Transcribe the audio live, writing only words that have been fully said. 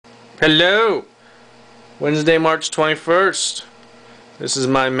Hello! Wednesday, March 21st. This is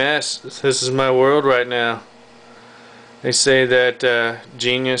my mess. This is my world right now. They say that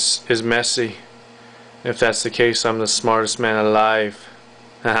genius is messy. If that's the case, I'm the smartest man alive.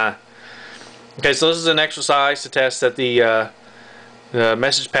 Haha. Okay, so this is an exercise to test that the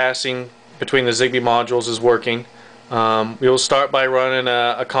message passing between the XBee modules is working. We will start by running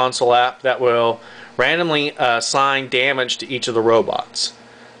a console app that will randomly assign damage to each of the robots.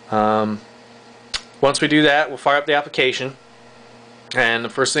 Once we do that, we'll fire up the application, and the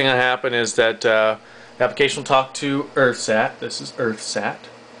first thing that will happen is that the application will talk to EarthSat. This is EarthSat,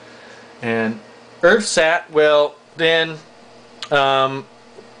 and EarthSat will then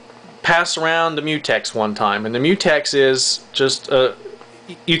pass around the mutex one time, and the mutex is just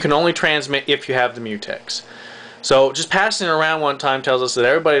you can only transmit if you have the mutex. So just passing it around one time tells us that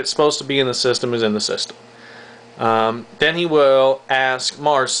everybody that's supposed to be in the system is in the system. Then he will ask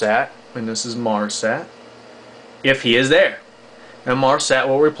MarsSat, and this is MarsSat, if he is there. And MarsSat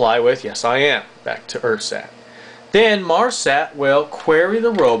will reply with, yes I am, back to EarthSat. Then MarsSat will query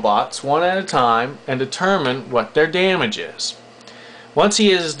the robots one at a time and determine what their damage is. Once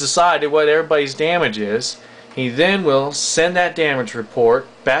he has decided what everybody's damage is, he then will send that damage report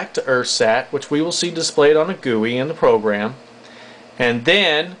back to EarthSat, which we will see displayed on a GUI in the program. And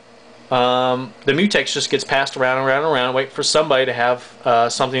then the mutex just gets passed around and around and around, wait for somebody to have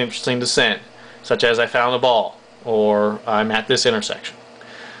something interesting to send, such as I found a ball, or I'm at this intersection.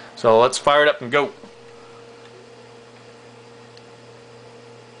 So let's fire it up and go.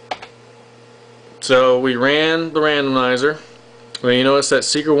 So we ran the randomizer. Well, you notice that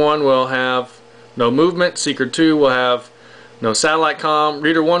Seeker 1 will have no movement, Seeker 2 will have no satellite comm,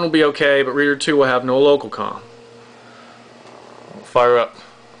 Reader 1 will be okay, but Reader 2 will have no local comm. We'll fire up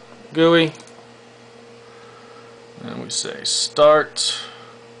GUI, and we say start,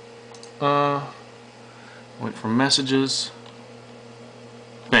 wait for messages,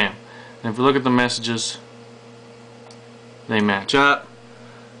 bam, and if we look at the messages, they match up.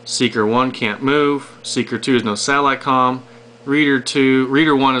 Seeker 1 can't move, Seeker 2 has no satellite comm,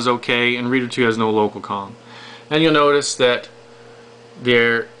 Reader 1 is okay, and Reader 2 has no local comm. And you'll notice that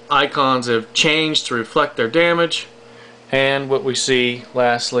their icons have changed to reflect their damage, and what we see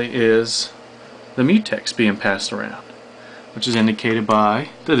lastly is the mutex being passed around, which is indicated by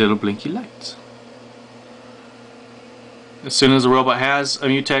the little blinky lights. As soon as the robot has a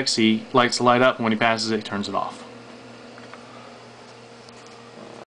mutex, he lights the light up, and when he passes it, he turns it off.